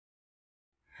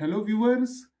Hello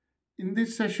viewers, in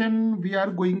this session we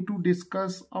are going to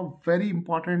discuss a very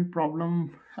important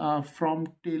problem from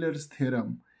Taylor's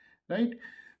theorem, right?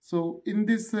 So in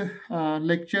this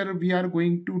lecture we are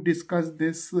going to discuss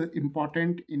this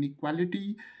important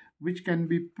inequality which can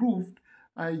be proved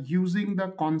using the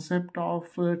concept of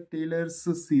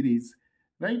Taylor's series,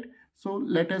 right? So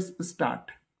let us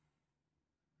start.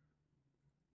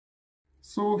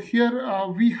 So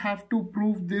here we have to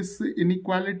prove this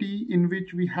inequality in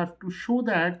which we have to show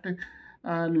that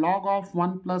log of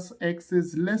 1 plus x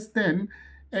is less than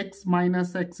x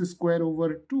minus x square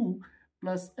over 2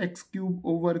 plus x cube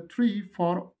over 3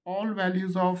 for all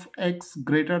values of x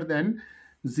greater than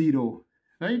 0,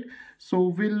 right?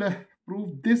 So we'll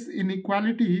prove this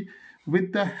inequality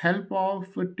with the help of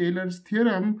Taylor's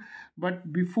theorem.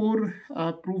 But before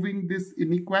proving this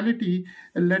inequality,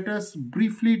 let us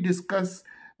briefly discuss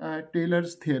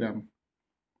Taylor's theorem.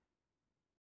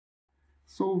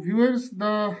 So viewers,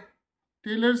 the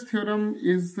Taylor's theorem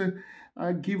is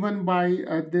given by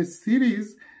this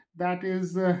series, that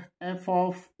is f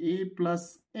of a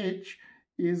plus h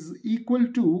is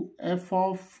equal to f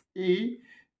of a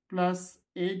plus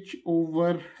h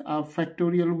over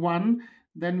factorial 1.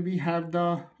 Then we have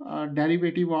the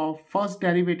first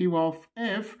derivative of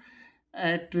f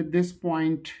at this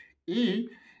point a,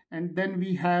 and then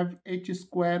we have h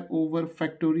square over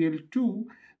factorial 2.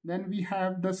 Then we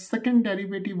have the second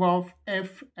derivative of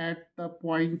f at the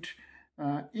point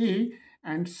a,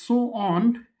 and so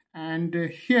on. And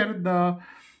here the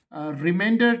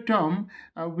remainder term,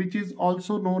 which is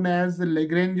also known as the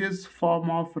Lagrange's form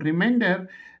of remainder,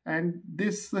 and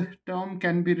this term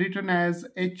can be written as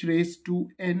h raised to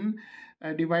n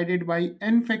divided by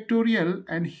n factorial.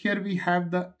 And here we have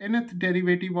the nth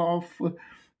derivative of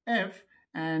f,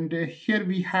 and here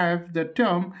we have the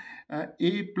term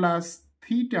a plus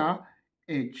theta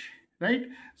h, right?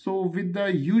 So with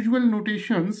the usual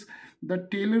notations, the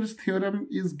Taylor's theorem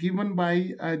is given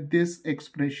by this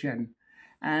expression.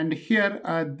 And here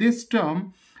this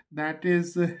term, that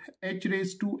is h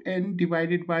raised to n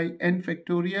divided by n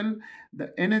factorial,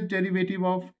 the nth derivative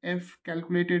of f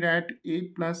calculated at a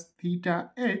plus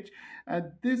theta h,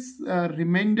 this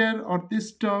remainder or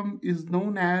this term is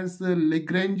known as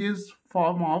Lagrange's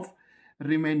form of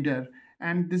remainder,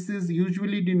 and this is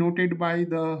usually denoted by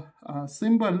the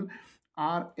symbol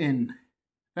Rn,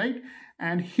 right?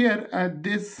 And here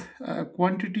this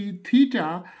quantity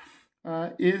theta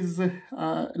is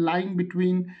lying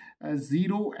between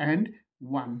 0 and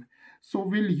 1. So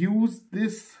we'll use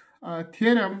this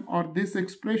theorem or this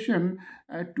expression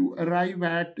to arrive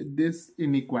at this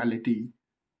inequality.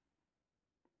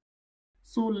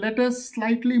 So let us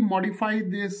slightly modify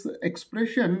this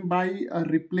expression by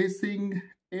replacing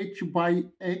h by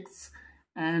x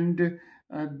and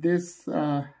this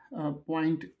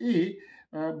point a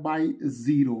by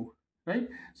 0, right?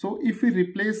 So if we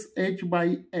replace h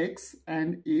by x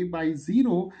and a by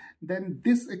 0, then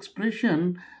this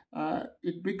expression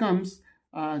it becomes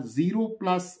 0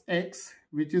 plus x,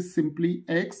 which is simply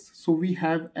x. So we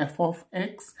have f of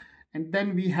x, and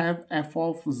then we have f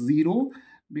of 0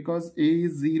 because a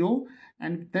is 0,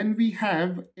 and then we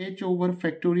have h over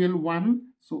factorial 1.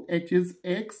 So h is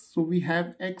x, so we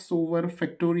have x over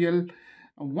factorial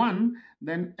 1,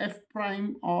 then f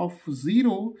prime of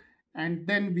 0, and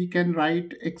then we can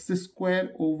write x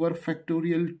square over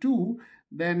factorial 2,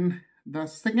 then the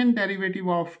second derivative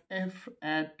of f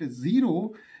at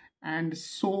 0, and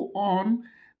so on.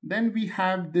 Then we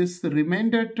have this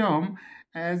remainder term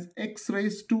as x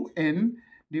raised to n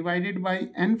divided by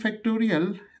n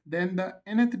factorial, then the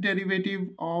nth derivative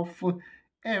of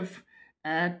f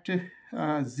at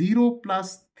 0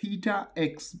 plus theta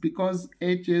x, because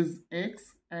h is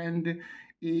x and a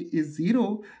is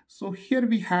 0. So here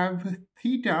we have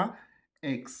theta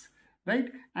x, right?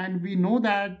 And we know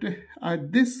that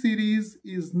this series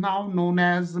is now known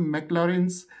as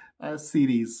Maclaurin's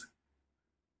series.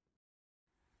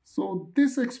 So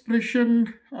this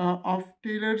expression of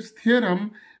Taylor's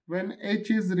theorem, when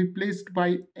h is replaced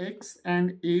by x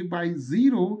and a by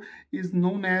 0, is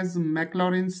known as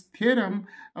Maclaurin's theorem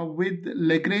with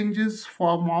Lagrange's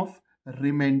form of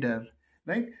remainder,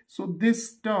 right? So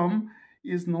this term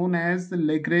is known as the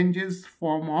Lagrange's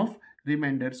form of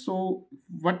remainder. So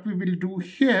what we will do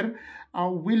here,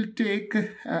 we'll take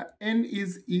n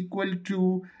is equal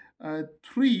to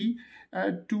 3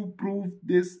 to prove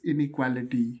this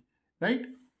inequality, right?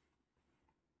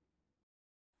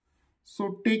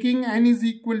 So taking n is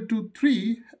equal to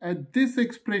 3, this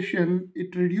expression,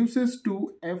 it reduces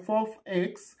to f of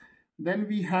x, then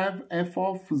we have f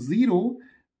of 0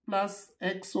 plus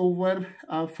x over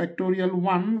factorial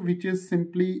 1, which is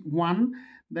simply 1.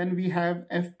 Then we have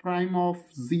f prime of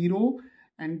 0,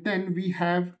 and then we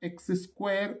have x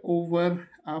square over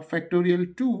factorial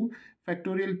 2.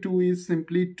 Factorial 2 is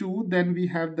simply 2. Then we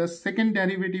have the second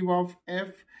derivative of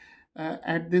f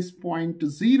at this point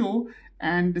 0,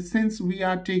 and since we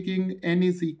are taking n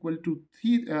is equal to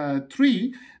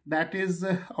 3, that is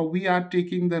we are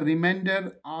taking the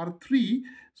remainder r3.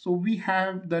 So we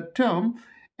have the term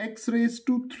x raised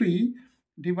to 3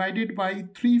 divided by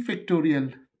 3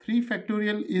 factorial. 3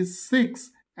 factorial is 6,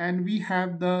 and we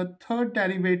have the third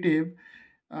derivative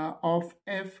of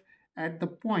f at the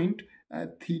point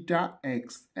theta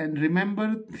x. And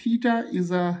remember, theta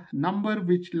is a number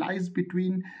which lies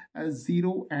between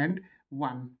 0 and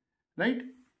 1, right?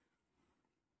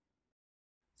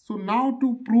 So now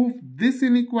to prove this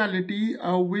inequality,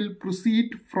 we'll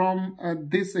proceed from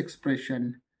this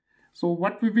expression. So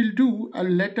what we will do,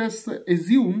 let us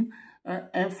assume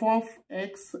f of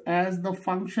x as the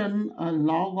function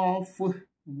log of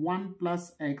 1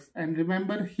 plus x. And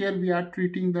remember, here we are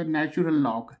treating the natural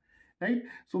log, right?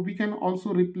 So we can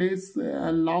also replace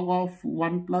log of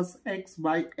 1 plus x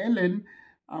by ln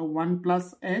 1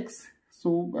 plus x.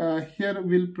 So here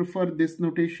we'll prefer this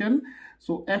notation.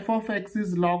 So f of x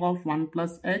is log of 1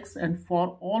 plus x, and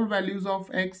for all values of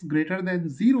x greater than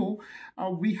 0,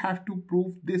 we have to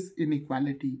prove this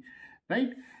inequality, right?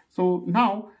 So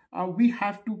now we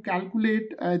have to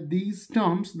calculate these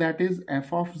terms, that is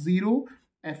f of 0,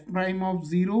 f prime of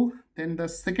 0, then the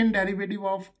second derivative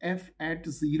of f at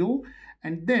 0,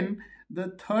 and then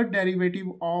the third derivative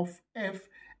of f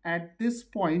at this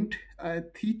point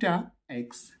theta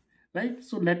x, right?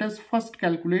 So let us first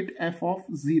calculate f of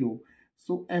 0.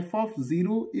 So f of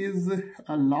 0 is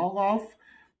a log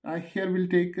of, here we'll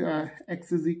take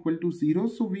x is equal to 0.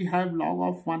 So we have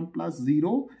log of 1 plus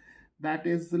 0, that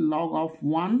is log of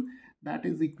 1, that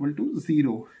is equal to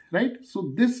 0, right?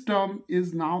 So this term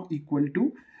is now equal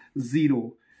to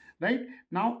 0, right?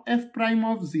 Now f prime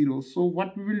of 0. So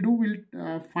what we will do,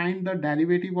 we'll find the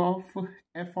derivative of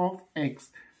f of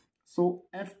x. So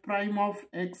f prime of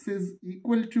x is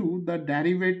equal to the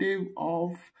derivative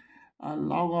of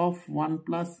log of 1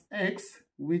 plus x,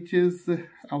 which is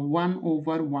 1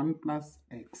 over 1 plus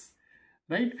x,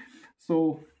 right?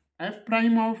 So f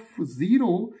prime of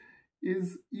 0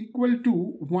 is equal to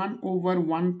 1 over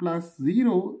 1 plus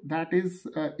 0, that is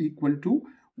equal to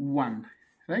 1,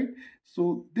 right?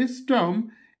 So this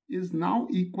term is now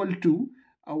equal to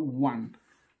 1.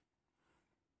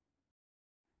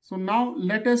 So now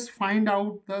let us find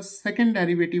out the second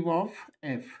derivative of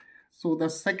f. So the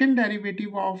second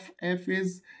derivative of f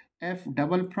is f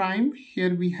double prime.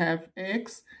 Here we have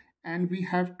x, and we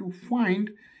have to find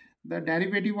the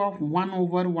derivative of 1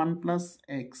 over 1 plus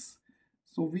x.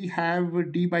 So we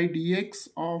have d by dx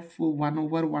of 1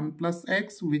 over 1 plus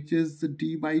x, which is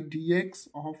d by dx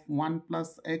of 1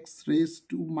 plus x raised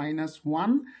to minus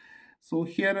 1. So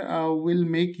here we'll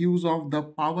make use of the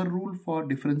power rule for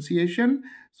differentiation.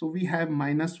 So we have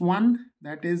minus 1,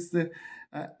 that is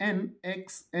n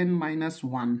x n minus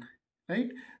 1, right?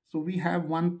 So we have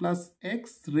 1 plus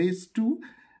x raised to,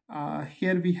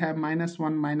 here we have minus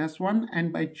 1,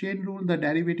 and by chain rule the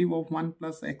derivative of 1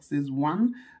 plus x is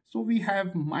 1. So we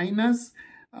have minus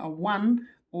 1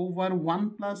 over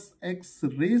 1 plus x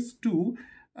raised to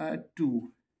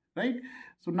 2, right?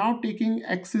 So now taking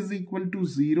x is equal to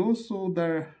 0, so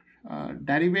the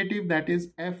derivative, that is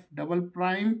f double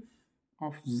prime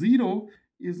of 0,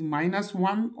 is minus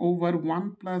 1 over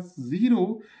 1 plus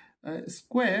 0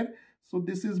 square. So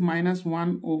this is minus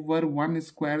 1 over 1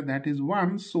 square, that is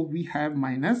 1. So we have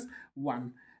minus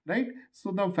 1, right?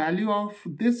 So the value of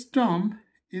this term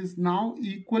is now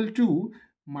equal to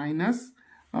minus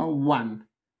 1.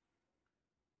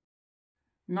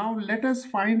 Now let us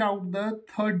find out the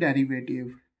third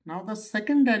derivative. Now the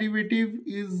second derivative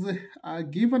is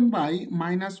given by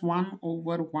minus 1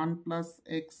 over 1 plus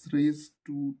x raised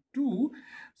to 2.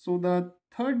 So the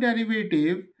third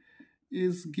derivative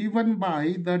is given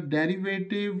by the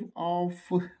derivative of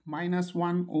minus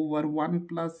 1 over 1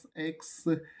 plus x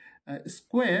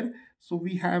square. So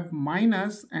we have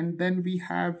minus, and then we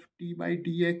have d by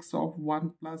dx of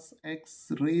 1 plus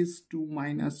x raised to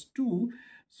minus 2.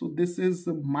 So this is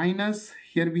minus,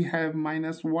 here we have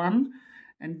minus 1,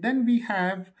 and then we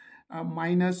have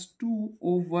minus 2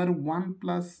 over 1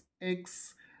 plus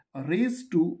x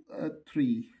raised to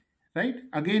 3, right?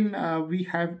 Again, we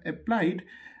have applied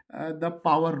the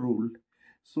power rule.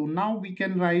 So now we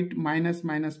can write minus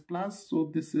minus plus.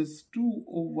 So this is 2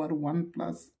 over 1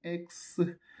 plus x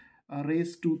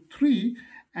raised to 3.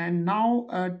 And now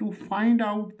to find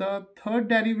out the third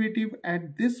derivative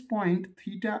at this point,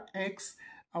 theta x,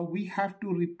 we have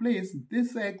to replace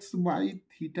this x by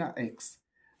theta x,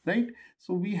 right?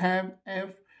 So we have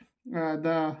f,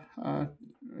 the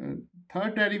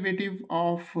third derivative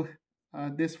of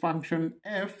this function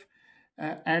f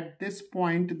at this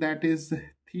point, that is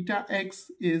theta x,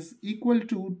 is equal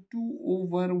to 2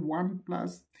 over 1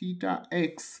 plus theta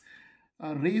x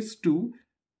raised to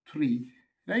 3,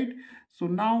 right? So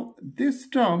now this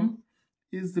term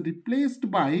is replaced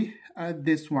by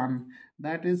this one,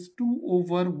 that is 2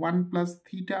 over 1 plus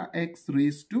theta x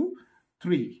raised to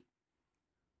 3.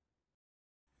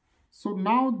 So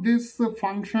now this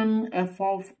function f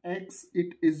of x,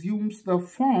 it assumes the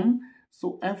form.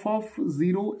 So f of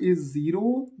 0 is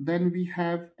 0, then we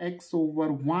have x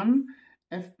over 1,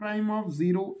 f prime of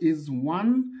 0 is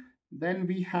 1, then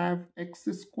we have x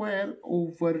square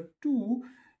over 2,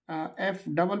 f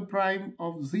double prime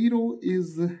of 0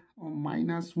 is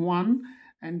minus 1,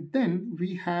 and then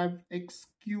we have x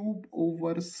cube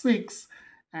over 6.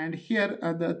 And here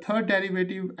the third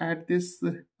derivative at this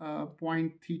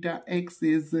point theta x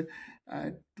is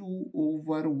 2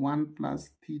 over 1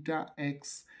 plus theta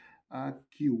x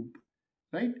cube,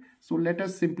 right? So let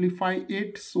us simplify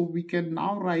it. So we can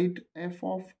now write f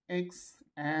of x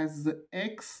as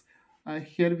x.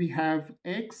 Here we have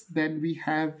x, then we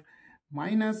have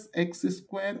minus x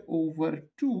square over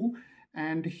 2,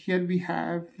 and here we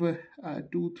have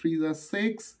 2 3 is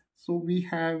 6, so we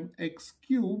have x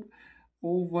cube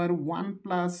over 1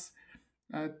 plus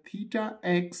theta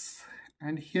x,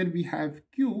 and here we have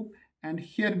cube, and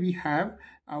here we have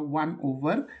 1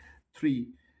 over 3,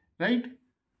 right?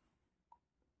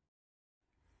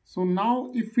 So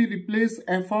now if we replace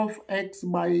f of x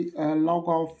by log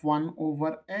of 1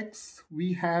 over x,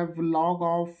 we have log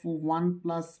of 1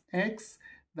 plus x,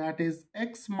 that is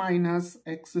x minus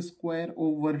x square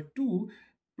over 2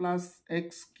 plus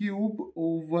x cube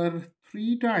over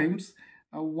 3 times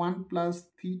 1 plus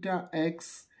theta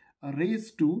x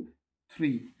raised to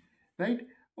 3, right?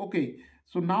 Okay,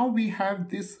 so now we have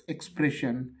this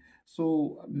expression.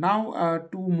 So now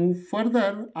to move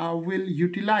further, we'll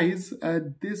utilize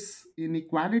this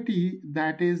inequality,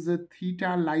 that is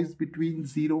theta lies between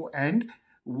 0 and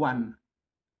 1.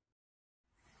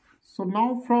 So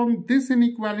now from this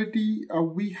inequality,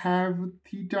 we have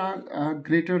theta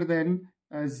greater than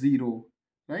 0,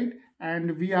 right?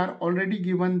 And we are already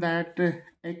given that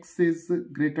x is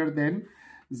greater than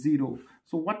 0.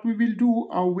 So what we will do,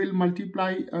 we'll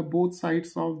multiply both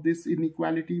sides of this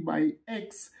inequality by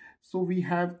x. So we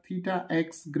have theta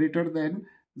x greater than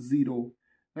 0,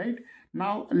 right?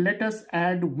 Now let us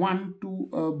add 1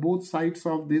 to both sides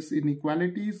of this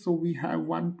inequality. So we have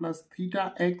 1 plus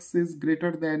theta x is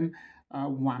greater than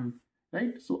 1,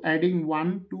 right? So adding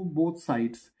 1 to both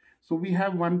sides. So we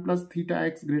have 1 plus theta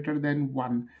x greater than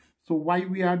 1. So why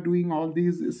we are doing all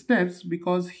these steps?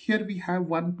 Because here we have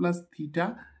 1 plus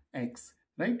theta x,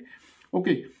 right?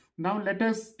 Okay, now let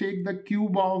us take the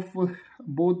cube of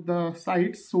both the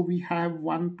sides. So we have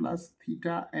 1 plus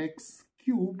theta x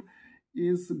cube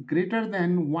is greater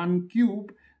than 1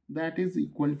 cube, that is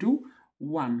equal to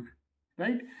 1,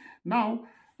 right? Now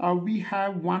we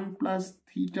have 1 plus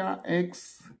theta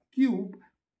x cube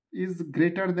is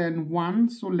greater than 1.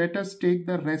 So let us take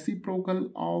the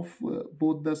reciprocal of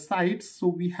both the sides. So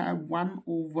we have 1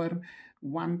 over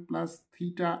 1 plus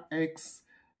theta x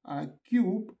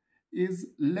cube is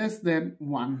less than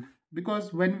 1,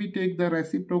 because when we take the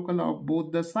reciprocal of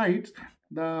both the sides,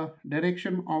 the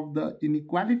direction of the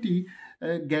inequality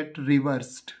get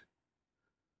reversed.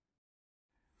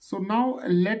 So now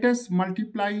let us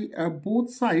multiply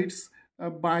both sides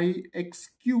by x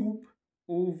cube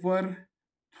over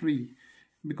 3,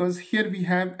 because here we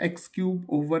have x cube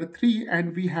over 3,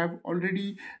 and we have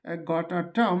already got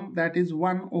a term that is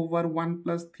 1 over 1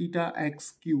 plus theta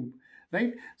x cube,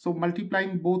 right? So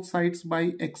multiplying both sides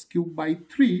by x cube by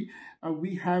 3,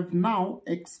 we have now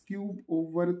x cube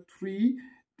over 3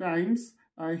 times,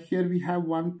 here we have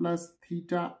 1 plus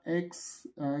theta x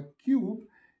cube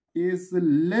is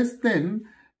less than,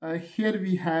 here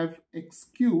we have x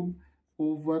cube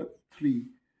over 3,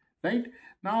 right?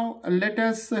 Now let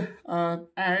us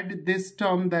add this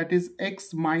term, that is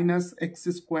x minus x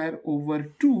square over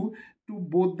 2 to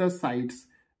both the sides,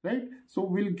 right? So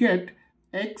we'll get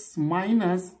x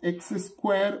minus x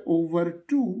square over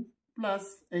 2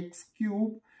 plus x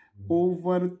cube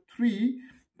over 3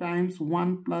 times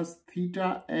 1 plus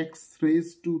theta x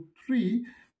raised to 3,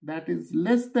 that is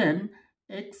less than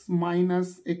x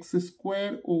minus x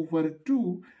square over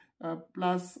 2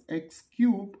 plus x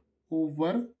cube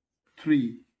over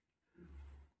 3.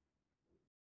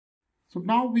 So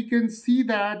now we can see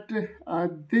that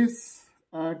this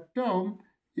term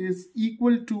is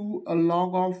equal to a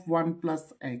log of 1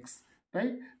 plus x,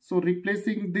 right? So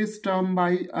replacing this term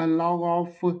by a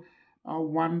log of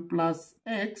 1 plus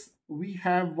x, we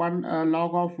have one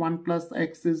log of 1 plus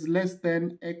x is less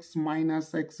than x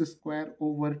minus x square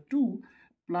over 2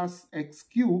 plus x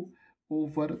cube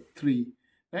over 3,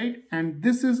 right? And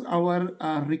this is our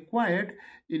required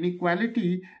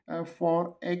inequality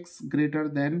for x greater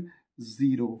than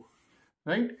 0,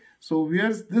 right? So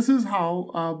this is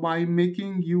how by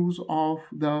making use of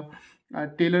the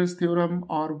Taylor's theorem,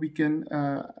 or we can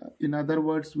in other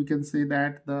words we can say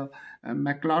that the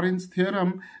Maclaurin's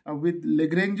theorem with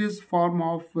Lagrange's form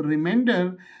of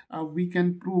remainder, we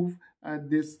can prove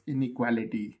this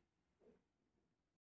inequality.